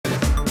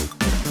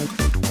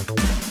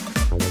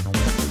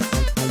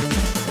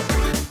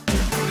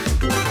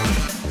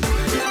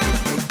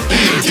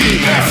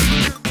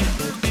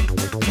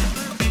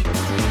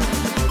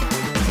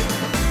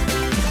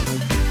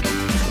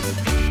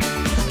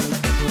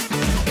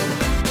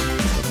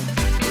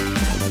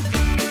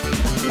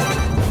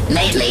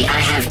Lately, I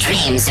have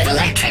dreams of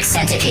electric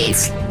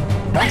centipedes.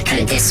 What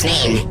could this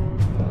mean?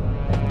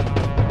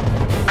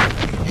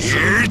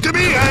 Here to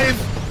behave!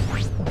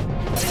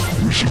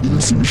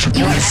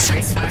 Your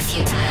efforts are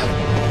futile.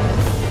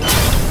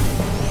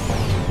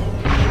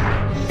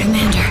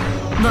 Commander,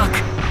 look.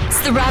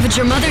 It's the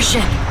Ravager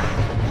mothership.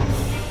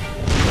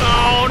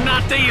 Oh,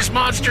 not these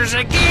monsters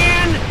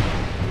again!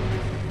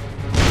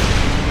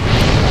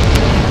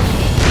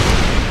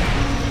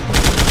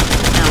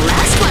 The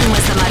last one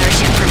was the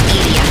mothership from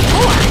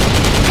EDF-4.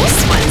 This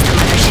one's the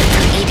mothership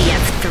from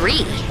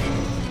EDF-3.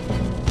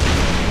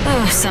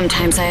 Oh,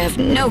 sometimes I have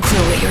no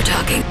clue what you're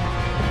talking.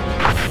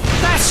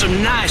 That's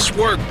some nice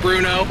work,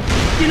 Bruno.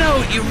 You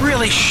know, you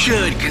really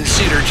should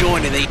consider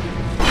joining the...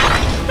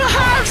 The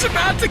hive's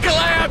about to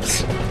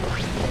collapse!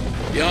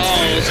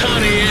 Y'all's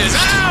honey is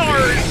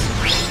ours!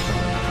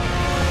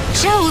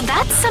 Joe,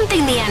 that's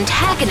something the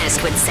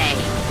antagonist would say.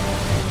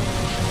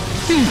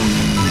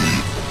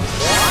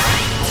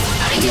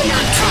 I do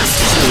not trust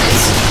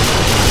humans.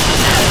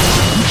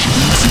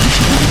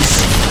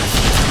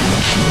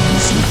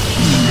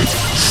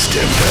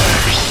 Step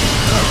back.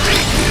 I'll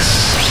take this.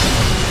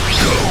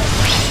 Go.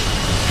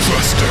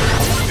 Thruster.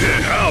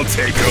 Yeah, I'll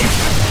take him.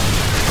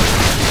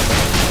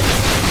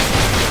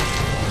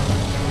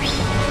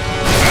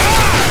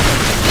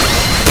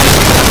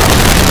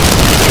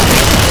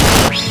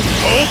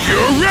 Hope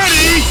you're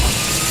ready!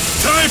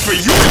 Time for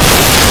your...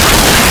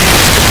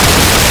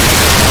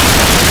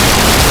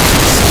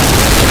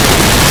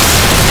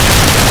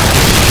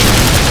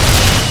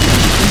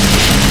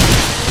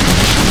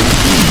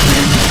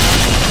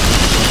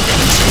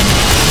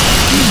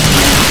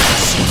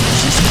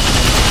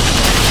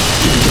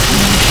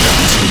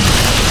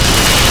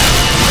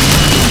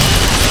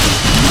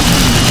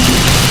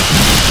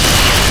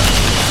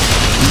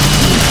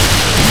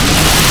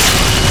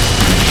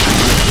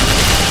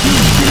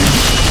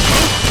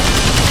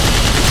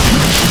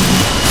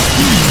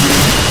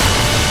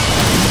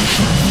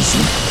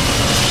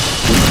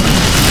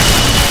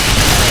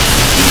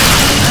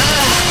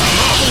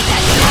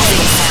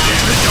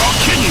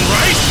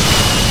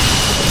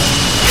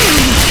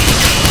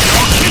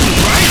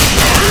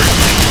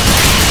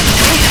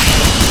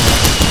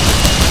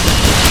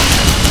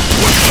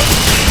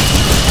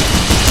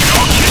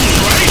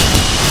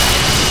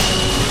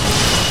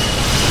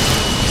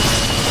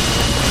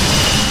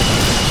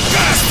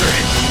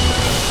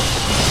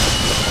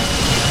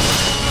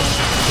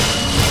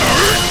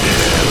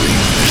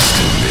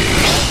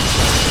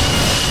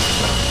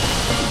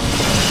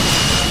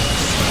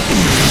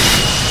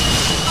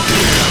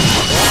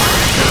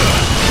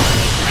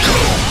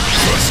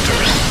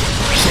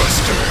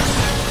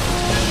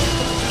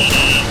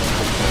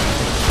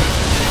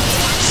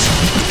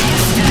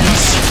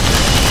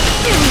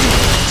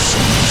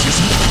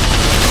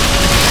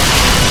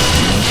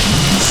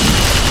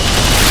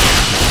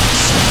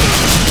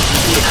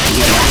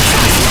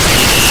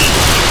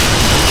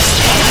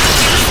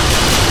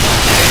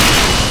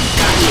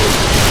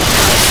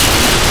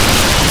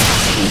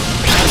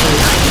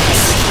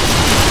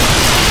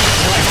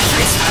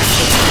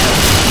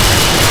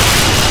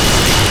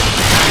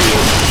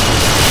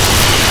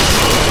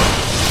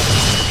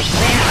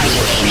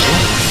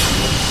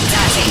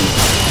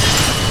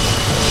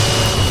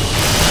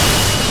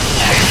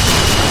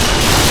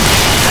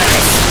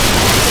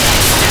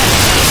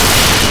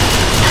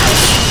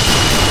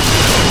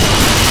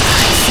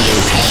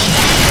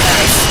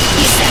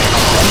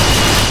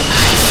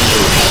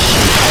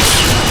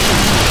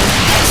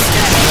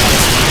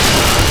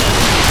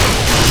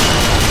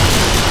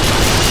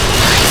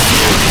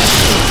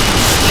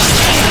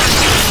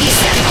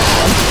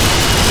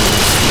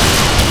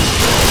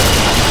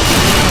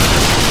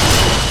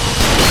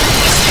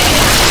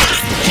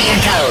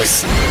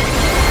 goes. 1,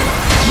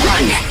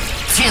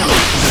 2,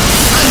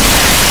 thunder.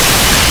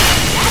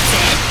 That's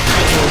it.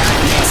 I do not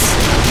miss.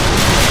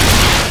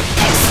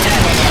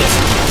 Exterminate.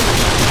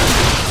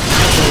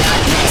 I do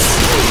not miss.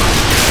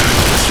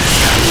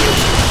 Got you.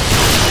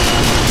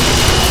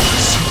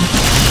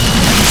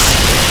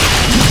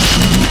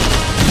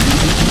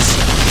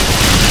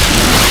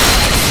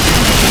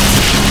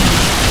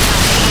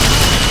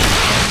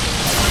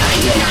 I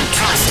do not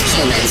trust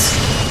humans.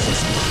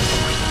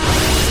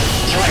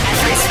 Your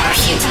efforts are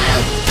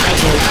futile. I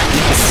do not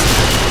miss.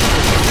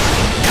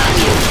 Got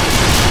you.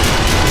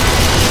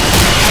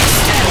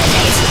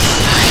 Exterminate.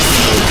 I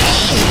feel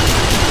pain.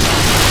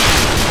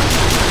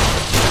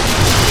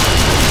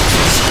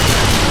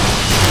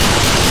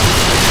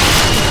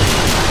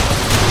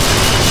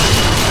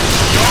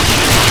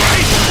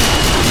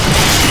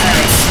 That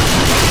hurts.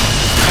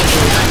 I do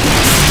not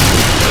miss.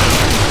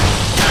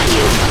 Got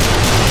you.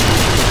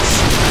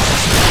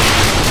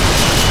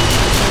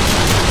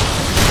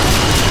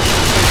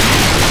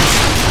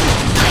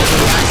 I do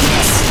not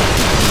miss.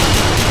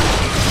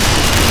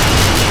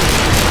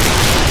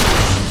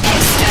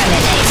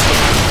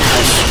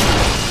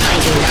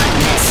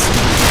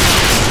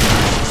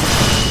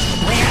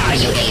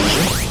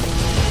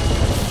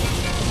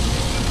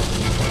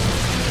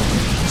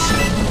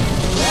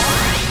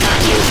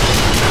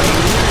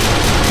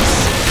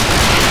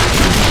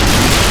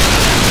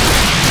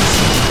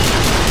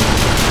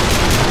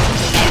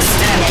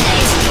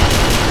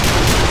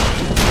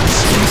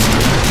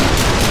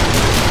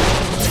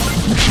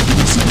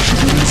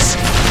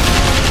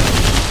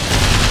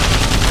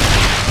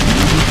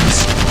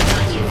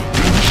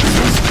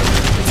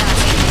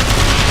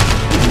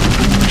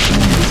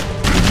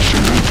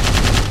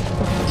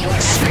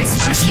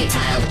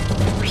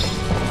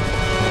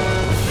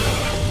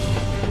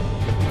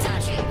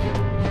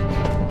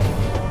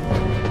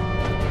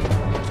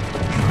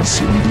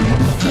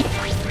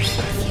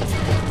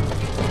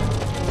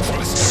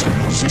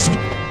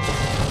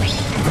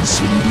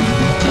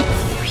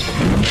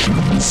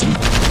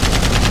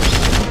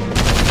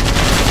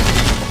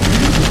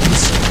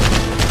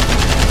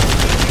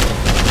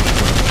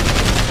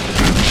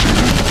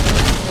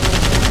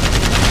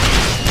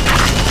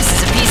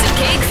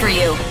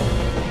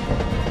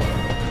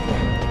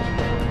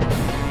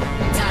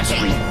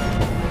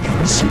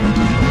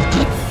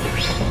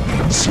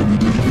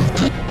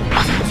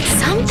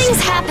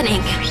 Something's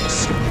happening.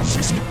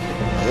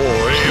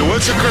 Oh, hey,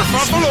 what's a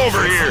kerfuffle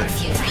over here?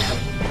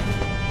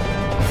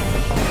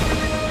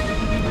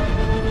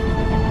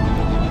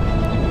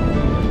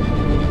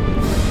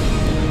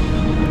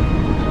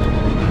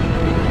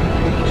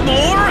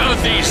 More of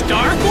these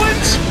dark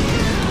ones?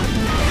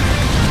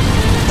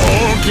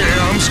 Okay,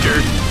 I'm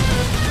scared.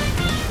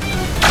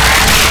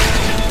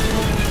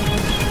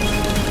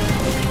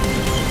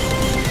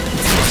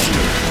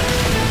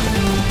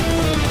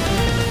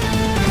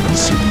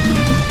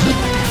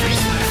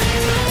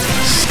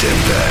 Step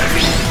back.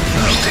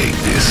 I'll take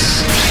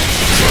this.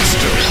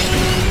 Buster.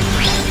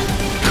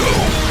 Go.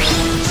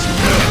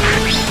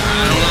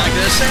 I don't like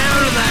the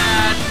sound of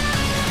that.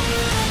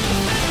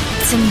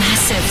 It's a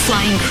massive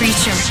flying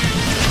creature.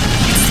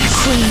 It's their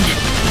queen.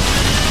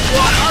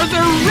 What are the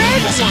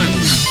red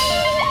ones?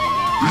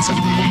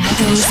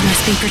 Those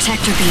must be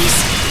protector bees.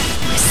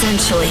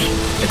 Essentially,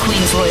 the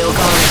queen's royal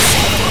guards.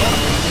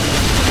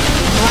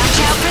 Watch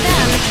out for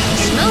them.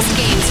 In most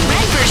games,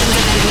 red versions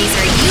of enemies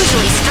are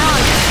usually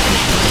stronger.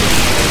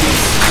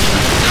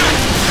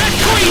 That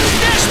queen's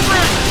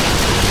desperate!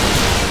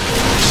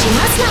 She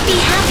must not be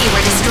happy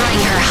we're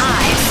destroying her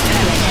hive.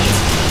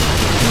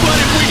 But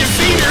if we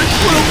defeat her,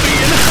 we'll be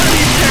in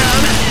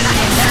Honeytown.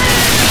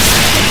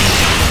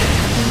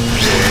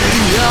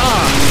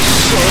 Yeah,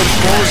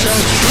 suppose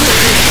that's true.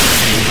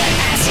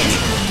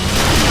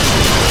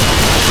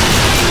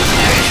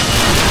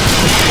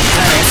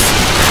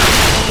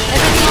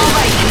 Everything all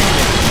right,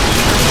 Commander?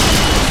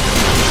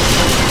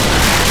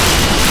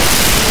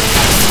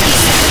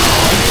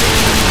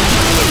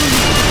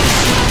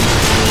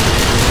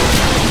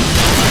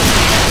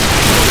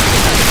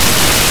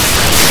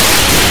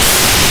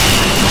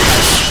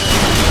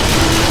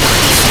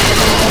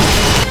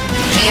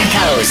 Here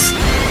goes.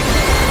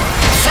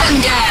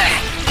 Thunder!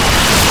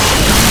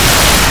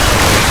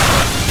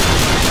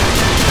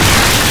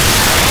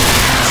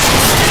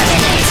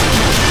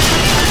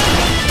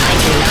 I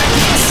do not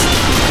miss.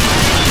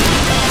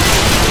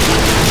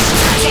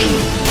 Touching.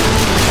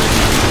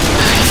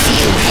 I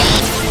feel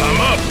pain. I'm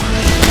up.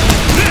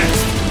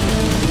 Next.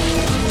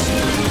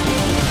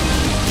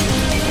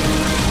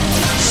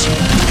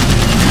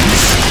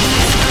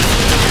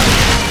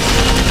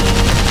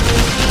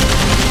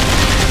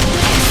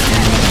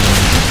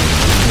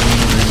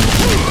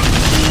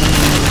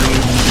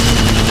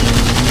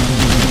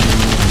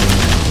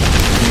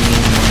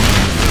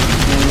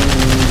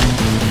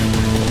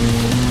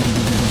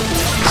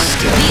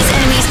 These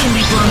enemies can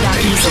be blown back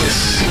easily.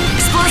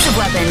 Explosive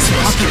weapons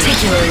are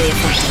particularly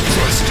effective.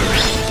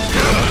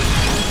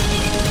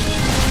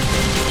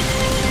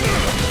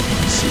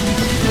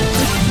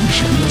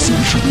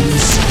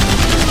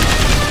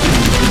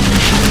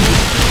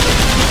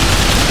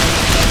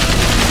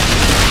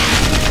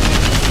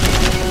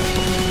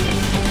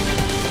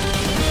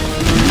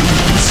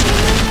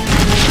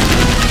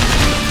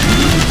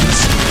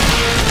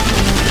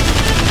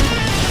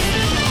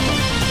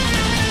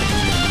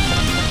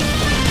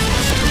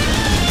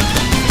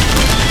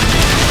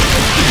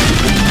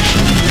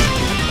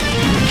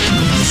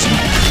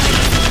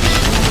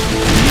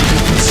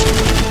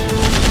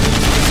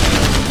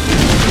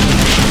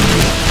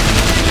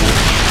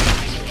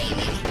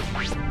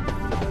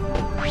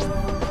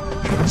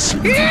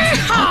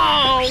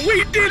 Yeehaw!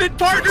 We did it,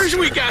 partners!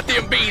 We got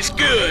them bees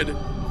good!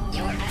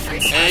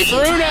 Hey,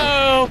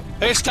 Bruno!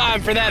 It's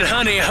time for that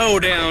honey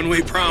hoedown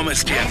we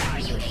promised you.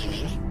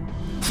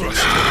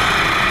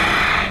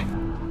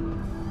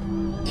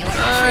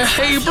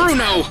 Hey,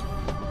 Bruno!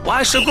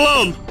 Why so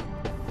glum?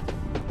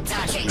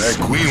 That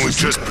queen was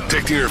just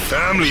protecting her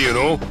family, you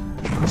know.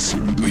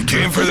 We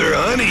came for their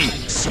honey.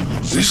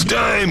 This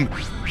time,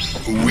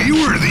 we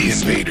were the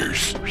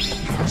invaders.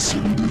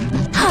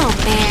 Oh,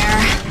 Bear.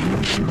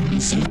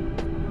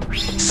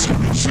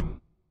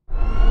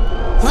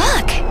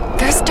 Look!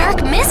 There's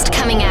dark mist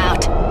coming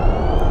out.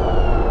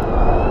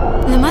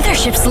 The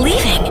mothership's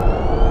leaving.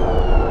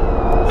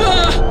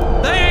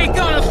 They ain't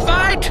gonna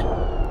fight!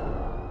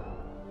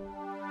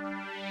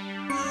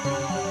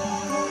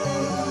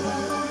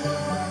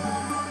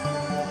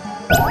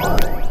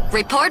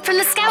 Report from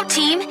the scout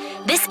team.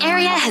 This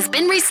area has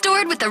been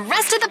restored with the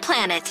rest of the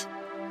planet.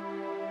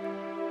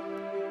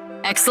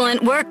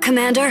 Excellent work,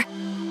 Commander.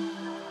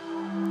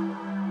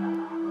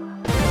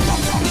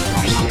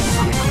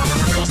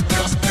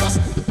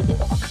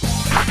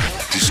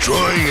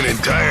 Destroying an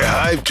entire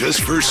hive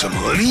just for some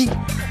honey?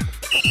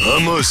 I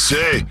must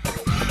say,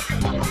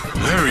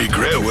 I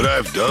regret what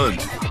I've done.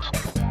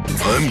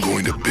 I'm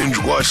going to binge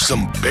watch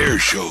some bear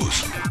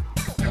shows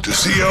to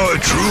see how a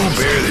true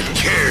bear that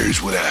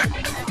cares would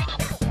act.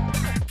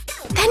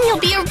 Then you'll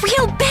be a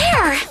real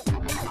bear!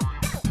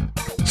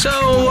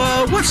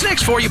 So, what's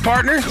next for you,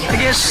 partner? I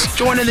guess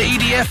joining the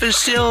EDF is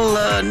still,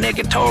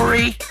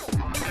 negatory?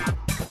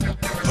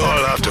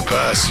 I'll have to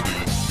pass.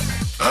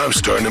 I'm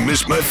starting to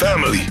miss my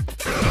family.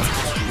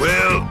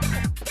 Well,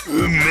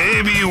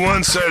 maybe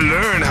once I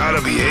learn how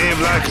to behave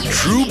like a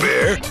true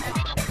bear,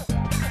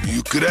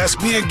 you could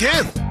ask me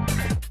again.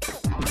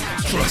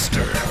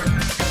 thruster.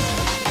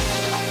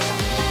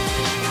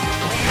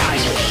 Where are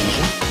you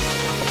aiming?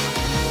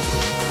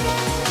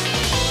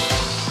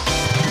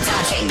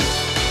 Dodging.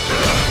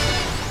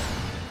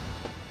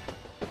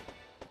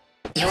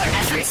 Your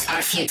efforts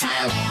are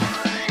futile.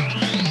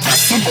 A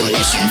simple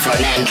mission for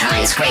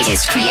mankind's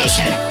greatest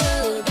creation.